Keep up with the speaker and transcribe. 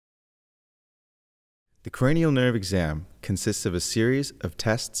The cranial nerve exam consists of a series of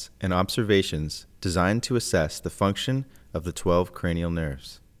tests and observations designed to assess the function of the 12 cranial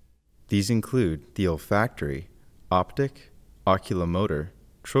nerves. These include the olfactory, optic, oculomotor,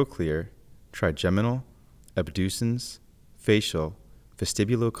 trochlear, trigeminal, abducens, facial,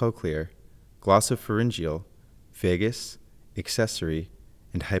 vestibulocochlear, glossopharyngeal, vagus, accessory,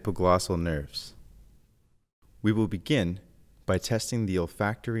 and hypoglossal nerves. We will begin by testing the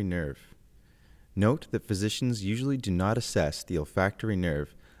olfactory nerve. Note that physicians usually do not assess the olfactory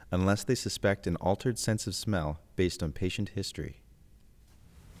nerve unless they suspect an altered sense of smell based on patient history.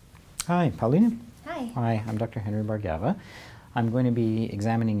 Hi, Paulina. Hi. Hi, I'm Dr. Henri-Bhargava. I'm going to be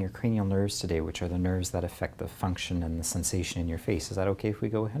examining your cranial nerves today, which are the nerves that affect the function and the sensation in your face. Is that okay if we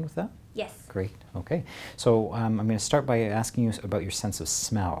go ahead with that? Yes. Great. Okay. So I'm going to start by asking you about your sense of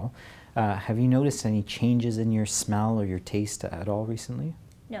smell. Have you noticed any changes in your smell or your taste at all recently?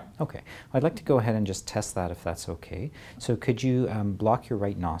 No. Okay. I'd like to go ahead and just test that if that's okay. So could you block your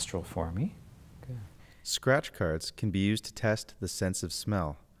right nostril for me? Okay. Scratch cards can be used to test the sense of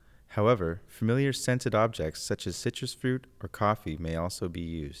smell. However, familiar scented objects such as citrus fruit or coffee may also be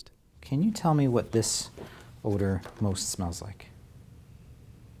used. Can you tell me what this odor most smells like?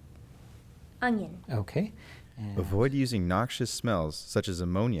 Onion. Okay. And Avoid using noxious smells such as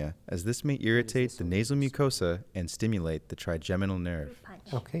ammonia, as this may irritate the nasal mucosa and stimulate the trigeminal nerve. Punch.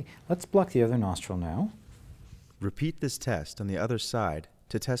 okay, let's block the other nostril now. Repeat this test on the other side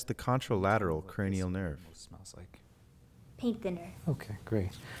to test the contralateral cranial nerve. Most smells like. Paint thinner. Okay,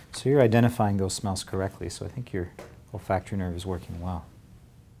 great. So you're identifying those smells correctly, so I think your olfactory nerve is working well.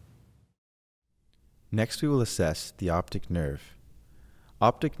 Next, we will assess the optic nerve.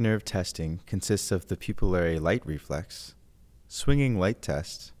 Optic nerve testing consists of the pupillary light reflex, swinging light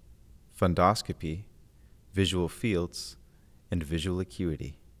test, fundoscopy, visual fields, and visual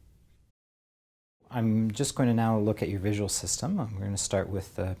acuity. I'm just going to now look at your visual system. We're going to start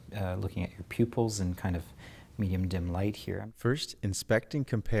with looking at your pupils in kind of medium dim light here. First, inspect and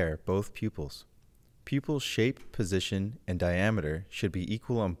compare both pupils. Pupil shape, position, and diameter should be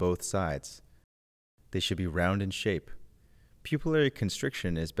equal on both sides. They should be round in shape. Pupillary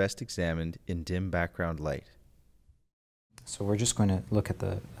constriction is best examined in dim background light. So we're just going to look at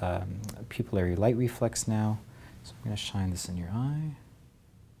the pupillary light reflex now. So I'm going to shine this in your eye.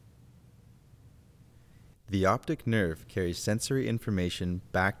 The optic nerve carries sensory information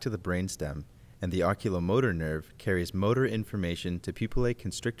back to the brainstem, and the oculomotor nerve carries motor information to pupillae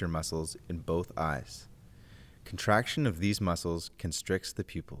constrictor muscles in both eyes. Contraction of these muscles constricts the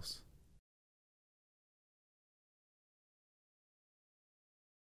pupils.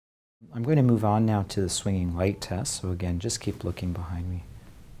 I'm going to move on now to the swinging light test. So again, just keep looking behind me.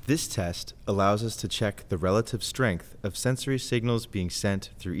 This test allows us to check the relative strength of sensory signals being sent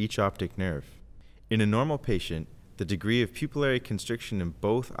through each optic nerve. In a normal patient, the degree of pupillary constriction in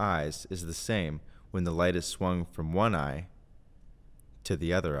both eyes is the same when the light is swung from one eye to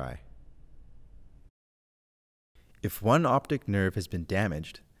the other eye. If one optic nerve has been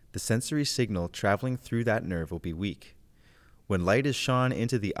damaged, the sensory signal traveling through that nerve will be weak. When light is shone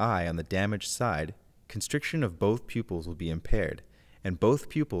into the eye on the damaged side, constriction of both pupils will be impaired, and both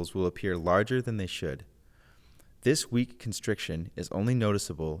pupils will appear larger than they should. This weak constriction is only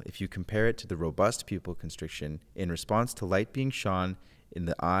noticeable if you compare it to the robust pupil constriction in response to light being shone in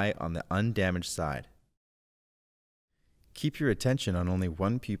the eye on the undamaged side. Keep your attention on only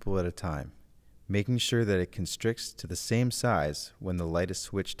one pupil at a time, making sure that it constricts to the same size when the light is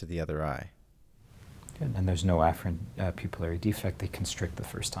switched to the other eye. Good. And there's no afferent pupillary defect. They constrict the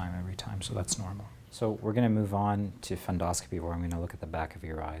first time every time, so that's normal. So we're going to move on to fundoscopy, where I'm going to look at the back of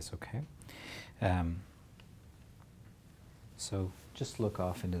your eyes, okay? So just look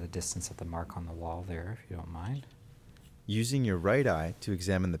off into the distance at the mark on the wall there, if you don't mind. Using your right eye to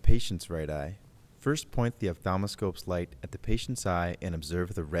examine the patient's right eye, first point the ophthalmoscope's light at the patient's eye and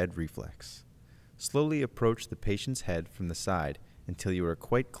observe the red reflex. Slowly approach the patient's head from the side until you are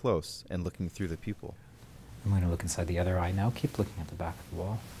quite close and looking through the pupil. I'm going to look inside the other eye now. Keep looking at the back of the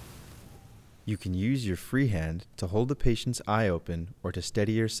wall. You can use your free hand to hold the patient's eye open or to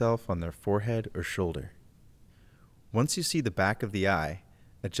steady yourself on their forehead or shoulder. Once you see the back of the eye,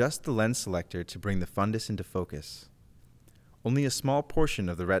 adjust the lens selector to bring the fundus into focus. Only a small portion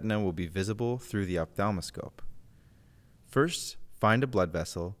of the retina will be visible through the ophthalmoscope. First, find a blood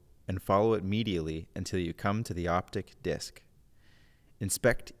vessel and follow it medially until you come to the optic disc.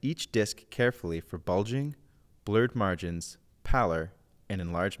 Inspect each disc carefully for bulging, blurred margins, pallor, and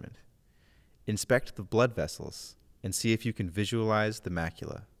enlargement. Inspect the blood vessels and see if you can visualize the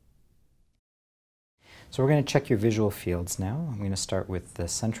macula. So we're going to check your visual fields now. I'm going to start with the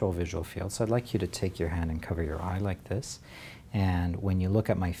central visual field. So I'd like you to take your hand and cover your eye like this. And when you look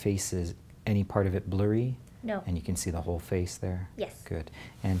at my face, is any part of it blurry? No. And you can see the whole face there? Yes. Good.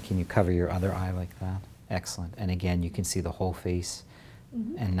 And can you cover your other eye like that? Excellent. And again, you can see the whole face,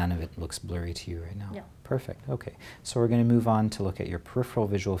 and none of it looks blurry to you right now? No. Perfect. Okay. So we're going to move on to look at your peripheral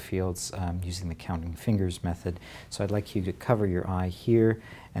visual fields using the counting fingers method. So I'd like you to cover your eye here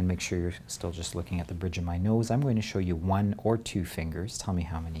and make sure you're still just looking at the bridge of my nose. I'm going to show you 1 or 2 fingers. Tell me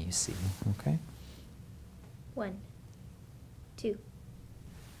how many you see. Okay? 1, 2.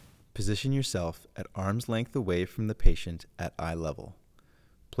 Position yourself at arm's length away from the patient at eye level.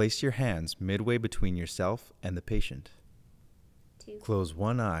 Place your hands midway between yourself and the patient. 2. Close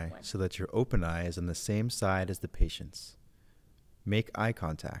one eye 1. so that your open eye is on the same side as the patient's. Make eye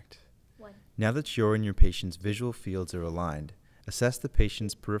contact. 1. Now that your and your patient's visual fields are aligned, assess the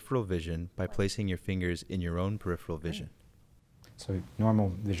patient's peripheral vision by placing your fingers in your own peripheral vision. So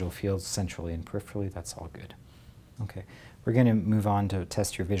normal visual fields centrally and peripherally, that's all good. Okay, we're going to move on to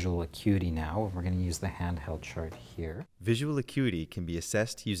test your visual acuity now. We're going to use the handheld chart here. Visual acuity can be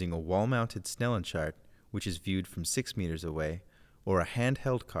assessed using a wall-mounted Snellen chart, which is viewed from 6 meters away, or a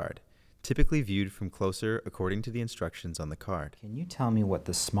handheld card, typically viewed from closer according to the instructions on the card. Can you tell me what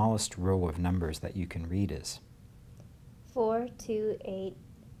the smallest row of numbers that you can read is? 4, 2, 8,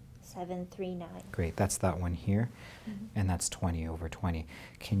 7, 3, 9. Great, that's that one here, and that's 20 over 20.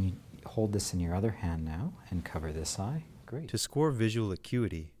 Can you hold this in your other hand now and cover this eye? Great. To score visual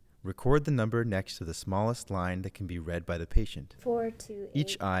acuity, record the number next to the smallest line that can be read by the patient. 4, 2, 8.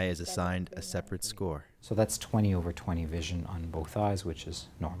 Each eye is 7, assigned 3, a 9. separate score. So that's 20 over 20 vision on both eyes, which is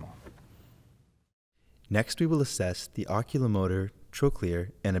normal. Next, we will assess the oculomotor, trochlear,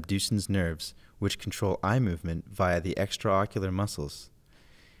 and abducens nerves, which control eye movement via the extraocular muscles.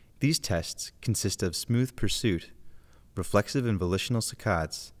 These tests consist of smooth pursuit, reflexive and volitional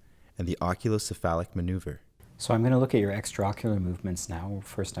saccades, and the oculocephalic maneuver. So I'm going to look at your extraocular movements now.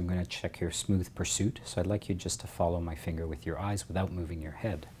 First, I'm going to check your smooth pursuit. So I'd like you just to follow my finger with your eyes without moving your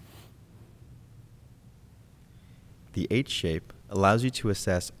head. The H shape allows you to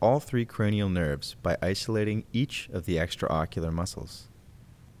assess all 3 cranial nerves by isolating each of the extraocular muscles.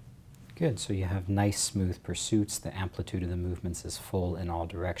 Good, so you have nice smooth pursuits. The amplitude of the movements is full in all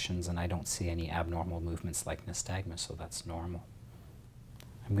directions, and I don't see any abnormal movements like nystagmus, so that's normal.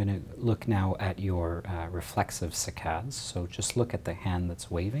 I'm going to look now at your reflexive saccades. So just look at the hand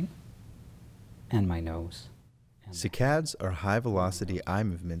that's waving and my nose. And Saccades are high-velocity eye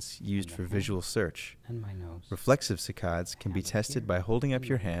movements used for visual search. and my nose. Reflexive saccades can be tested by holding up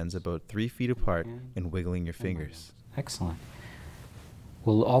your hands about 3 feet apart and wiggling your fingers. Excellent.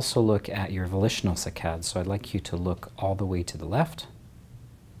 We'll also look at your volitional saccades. So I'd like you to look all the way to the left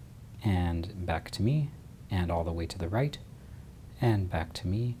and back to me and all the way to the right and back to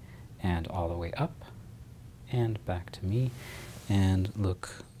me and all the way up and back to me and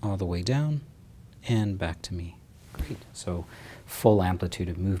look all the way down and back to me. Great. So full amplitude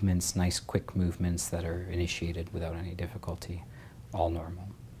of movements, nice quick movements that are initiated without any difficulty, all normal.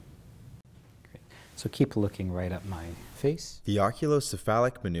 Great. So keep looking right at my face. The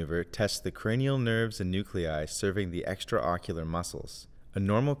oculocephalic maneuver tests the cranial nerves and nuclei serving the extraocular muscles. A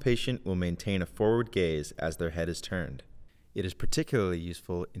normal patient will maintain a forward gaze as their head is turned. It is particularly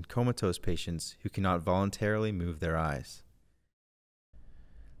useful in comatose patients who cannot voluntarily move their eyes.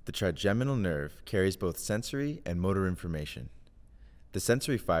 The trigeminal nerve carries both sensory and motor information. The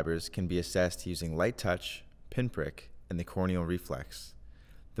sensory fibers can be assessed using light touch, pinprick, and the corneal reflex.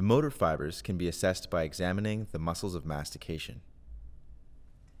 The motor fibers can be assessed by examining the muscles of mastication.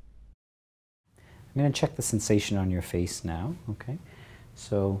 I'm going to check the sensation on your face now, okay?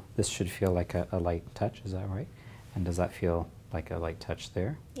 So this should feel like a light touch, is that right? And does that feel like a light touch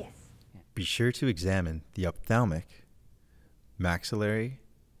there? Yes. Be sure to examine the ophthalmic, maxillary,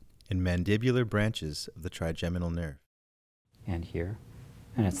 and mandibular branches of the trigeminal nerve. And here.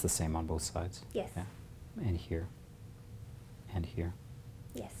 And it's the same on both sides? Yes. Yeah. And here. And here.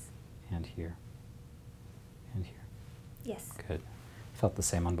 Yes. And here. And here. Yes. Good. Felt the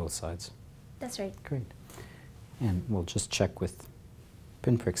same on both sides? That's right. Great. And we'll just check with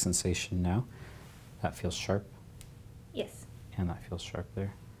pinprick sensation now. That feels sharp. Yes. And that feels sharp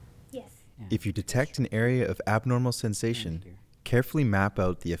there. Yes. And If you detect an area of abnormal sensation, here. carefully map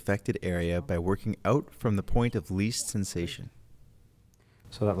out the affected area by working out from the point of least sensation.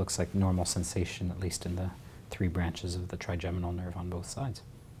 So that looks like normal sensation, at least in the 3 branches of the trigeminal nerve on both sides.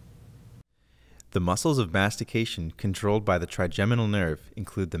 The muscles of mastication controlled by the trigeminal nerve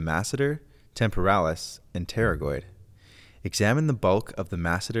include the masseter, temporalis, and pterygoid. Examine the bulk of the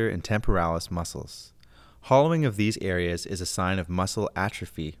masseter and temporalis muscles. Hollowing of these areas is a sign of muscle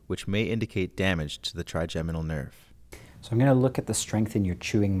atrophy, which may indicate damage to the trigeminal nerve. So I'm going to look at the strength in your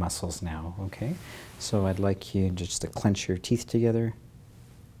chewing muscles now, okay? So I'd like you just to clench your teeth together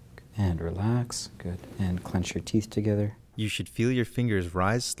and relax, good, and clench your teeth together. You should feel your fingers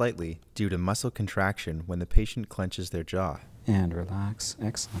rise slightly due to muscle contraction when the patient clenches their jaw. And relax,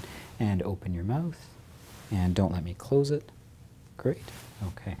 excellent. And open your mouth, and don't let me close it. Great,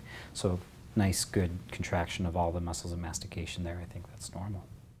 okay. So nice, good contraction of all the muscles of mastication there. I think that's normal.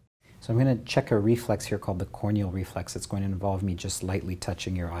 So I'm going to check a reflex here called the corneal reflex. It's going to involve me just lightly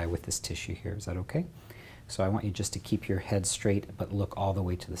touching your eye with this tissue here. Is that okay? So I want you just to keep your head straight, but look all the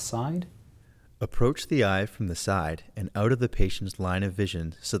way to the side. Approach the eye from the side and out of the patient's line of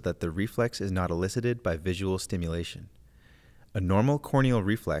vision so that the reflex is not elicited by visual stimulation. A normal corneal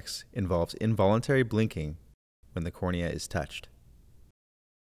reflex involves involuntary blinking when the cornea is touched.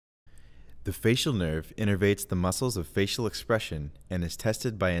 The facial nerve innervates the muscles of facial expression and is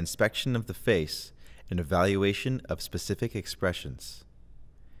tested by inspection of the face and evaluation of specific expressions.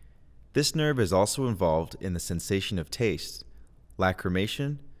 This nerve is also involved in the sensation of taste,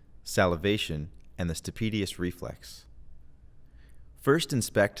 lacrimation, salivation, and the stapedius reflex. First,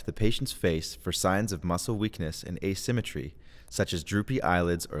 inspect the patient's face for signs of muscle weakness and asymmetry, such as droopy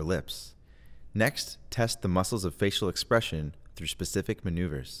eyelids or lips. Next, test the muscles of facial expression through specific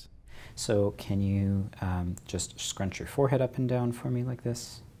maneuvers. So can you just scrunch your forehead up and down for me like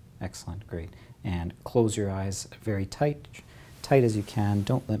this? Excellent, great. And close your eyes very tight as you can.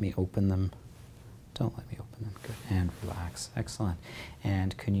 Don't let me open them. Don't let me open them. Good. And relax. Excellent.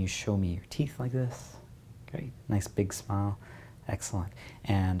 And can you show me your teeth like this? Great. Nice big smile. Excellent.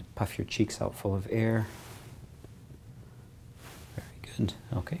 And puff your cheeks out full of air. Very good.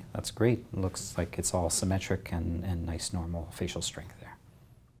 Okay, that's great. Looks like it's all symmetric and nice normal facial strength there.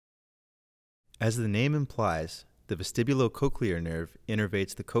 As the name implies, the vestibulocochlear nerve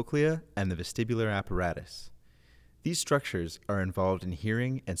innervates the cochlea and the vestibular apparatus. These structures are involved in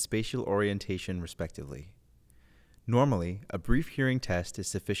hearing and spatial orientation respectively. Normally, a brief hearing test is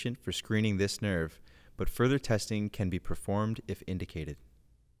sufficient for screening this nerve, but further testing can be performed if indicated.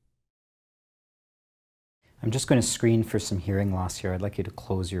 I'm just going to screen for some hearing loss here. I'd like you to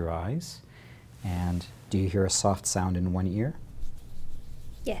close your eyes. And do you hear a soft sound in one ear?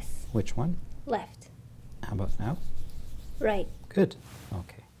 Yes. Which one? Left. How about now? Right. Good.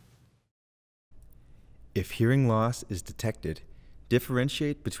 Okay. If hearing loss is detected,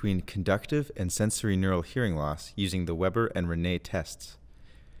 differentiate between conductive and sensory neural hearing loss using the Weber and Rene tests.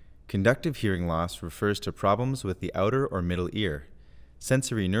 Conductive hearing loss refers to problems with the outer or middle ear.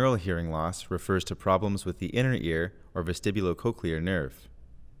 Sensory neural hearing loss refers to problems with the inner ear or vestibulocochlear nerve.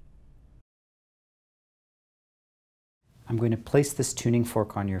 I'm going to place this tuning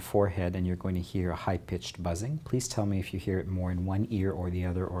fork on your forehead and you're going to hear a high-pitched buzzing. Please tell me if you hear it more in one ear or the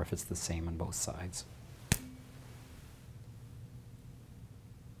other, or if it's the same on both sides.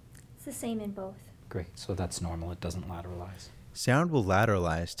 It's the same in both. Great, so that's normal. It doesn't lateralize. Sound will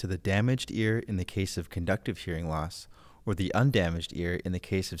lateralize to the damaged ear in the case of conductive hearing loss, or the undamaged ear in the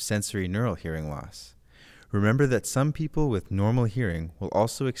case of sensory neural hearing loss. Remember that some people with normal hearing will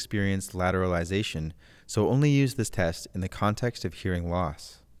also experience lateralization, so only use this test in the context of hearing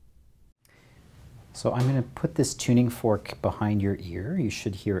loss. So I'm going to put this tuning fork behind your ear. You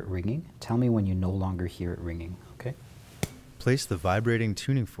should hear it ringing. Tell me when you no longer hear it ringing, okay? Place the vibrating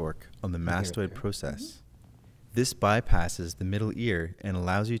tuning fork on the mastoid process. This bypasses the middle ear and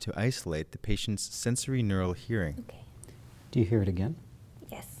allows you to isolate the patient's sensory neural hearing. Okay. Do you hear it again?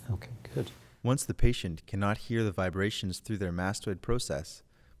 Yes. Okay, good. Once the patient cannot hear the vibrations through their mastoid process,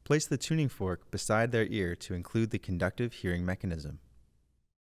 place the tuning fork beside their ear to include the conductive hearing mechanism.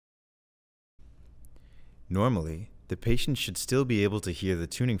 Normally, the patient should still be able to hear the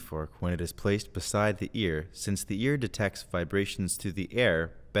tuning fork when it is placed beside the ear, since the ear detects vibrations through the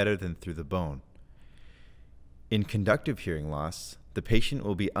air better than through the bone. In conductive hearing loss, the patient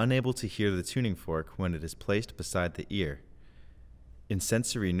will be unable to hear the tuning fork when it is placed beside the ear. In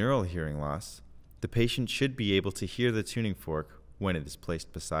sensory neural hearing loss, the patient should be able to hear the tuning fork when it is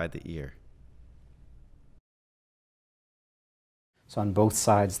placed beside the ear. So on both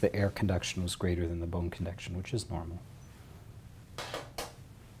sides, the air conduction was greater than the bone conduction, which is normal.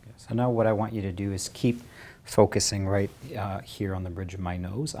 Okay, so now what I want you to do is keep focusing right here on the bridge of my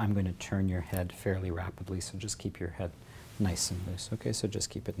nose. I'm going to turn your head fairly rapidly, so just keep your head nice and loose. Okay, so just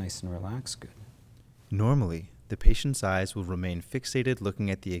keep it nice and relaxed. Good. Normally, the patient's eyes will remain fixated looking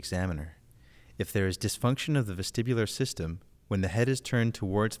at the examiner. If there is dysfunction of the vestibular system, when the head is turned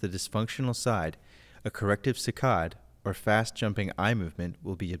towards the dysfunctional side, a corrective saccade or fast jumping eye movement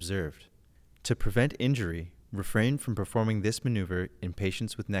will be observed. To prevent injury, refrain from performing this maneuver in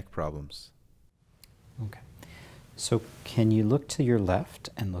patients with neck problems. Okay. So can you look to your left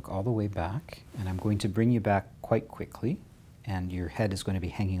and look all the way back? And I'm going to bring you back quite quickly, and your head is going to be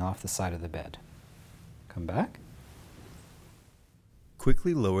hanging off the side of the bed. Come back.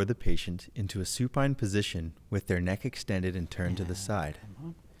 Quickly lower the patient into a supine position with their neck extended and turned to the side.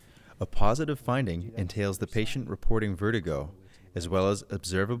 A positive finding entails the patient reporting vertigo, as well as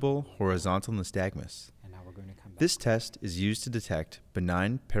observable horizontal nystagmus. This test is used to detect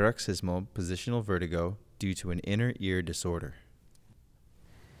benign paroxysmal positional vertigo due to an inner ear disorder.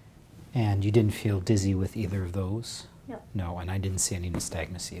 And you didn't feel dizzy with either of those? No. No, and I didn't see any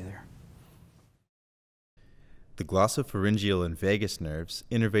nystagmus either. The glossopharyngeal and vagus nerves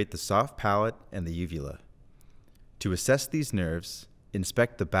innervate the soft palate and the uvula. To assess these nerves,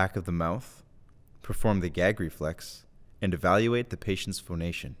 inspect the back of the mouth, perform the gag reflex, and evaluate the patient's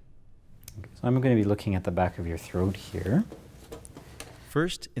phonation. Okay, so I'm going to be looking at the back of your throat here.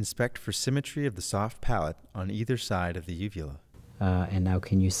 First, inspect for symmetry of the soft palate on either side of the uvula. And now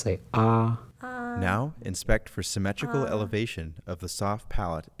can you say ah? Now, inspect for symmetrical elevation of the soft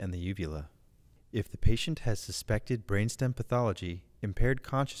palate and the uvula. If the patient has suspected brainstem pathology, impaired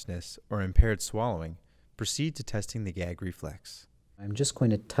consciousness, or impaired swallowing, proceed to testing the gag reflex. I'm just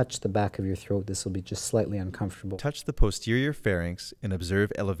going to touch the back of your throat. This will be just slightly uncomfortable. Touch the posterior pharynx and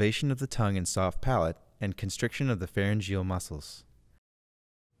observe elevation of the tongue and soft palate and constriction of the pharyngeal muscles.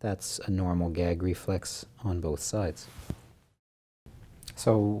 That's a normal gag reflex on both sides.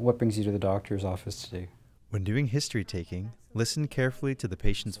 So what brings you to the doctor's office today? When doing history taking, listen carefully to the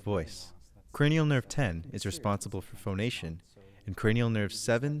patient's voice. Cranial nerve 10 is responsible for phonation, and cranial nerves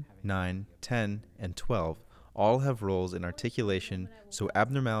 7, 9, 10, and 12 all have roles in articulation, so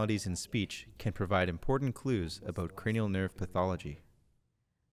abnormalities in speech can provide important clues about cranial nerve pathology.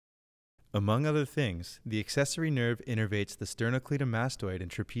 Among other things, the accessory nerve innervates the sternocleidomastoid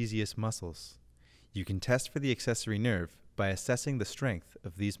and trapezius muscles. You can test for the accessory nerve by assessing the strength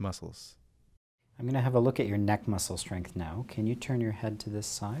of these muscles. I'm going to have a look at your neck muscle strength now. Can you turn your head to this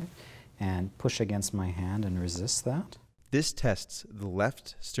side and push against my hand and resist that? This tests the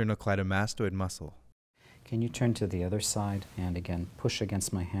left sternocleidomastoid muscle. Can you turn to the other side and again push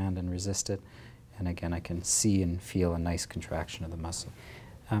against my hand and resist it? And again, I can see and feel a nice contraction of the muscle.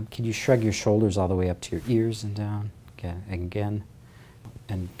 Can you shrug your shoulders all the way up to your ears and down? Again.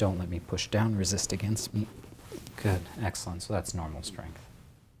 And don't let me push down, resist against me. Good, excellent. So that's normal strength.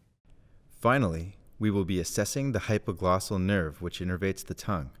 Finally, we will be assessing the hypoglossal nerve which innervates the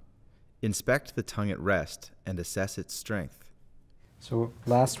tongue. Inspect the tongue at rest and assess its strength. So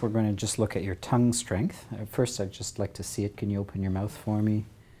last, we're going to just look at your tongue strength. First, I'd just like to see it. Can you open your mouth for me?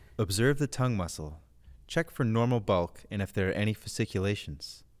 Observe the tongue muscle. Check for normal bulk and if there are any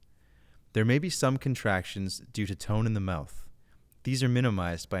fasciculations. There may be some contractions due to tone in the mouth. These are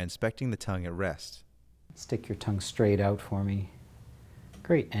minimized by inspecting the tongue at rest. Stick your tongue straight out for me.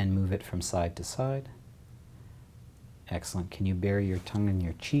 Great, and move it from side to side. Excellent. Can you bury your tongue in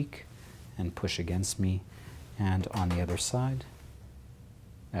your cheek and push against me, and on the other side?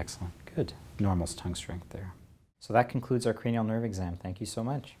 Excellent. Good. Normal tongue strength there. So that concludes our cranial nerve exam. Thank you so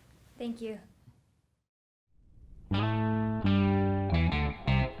much. Thank you.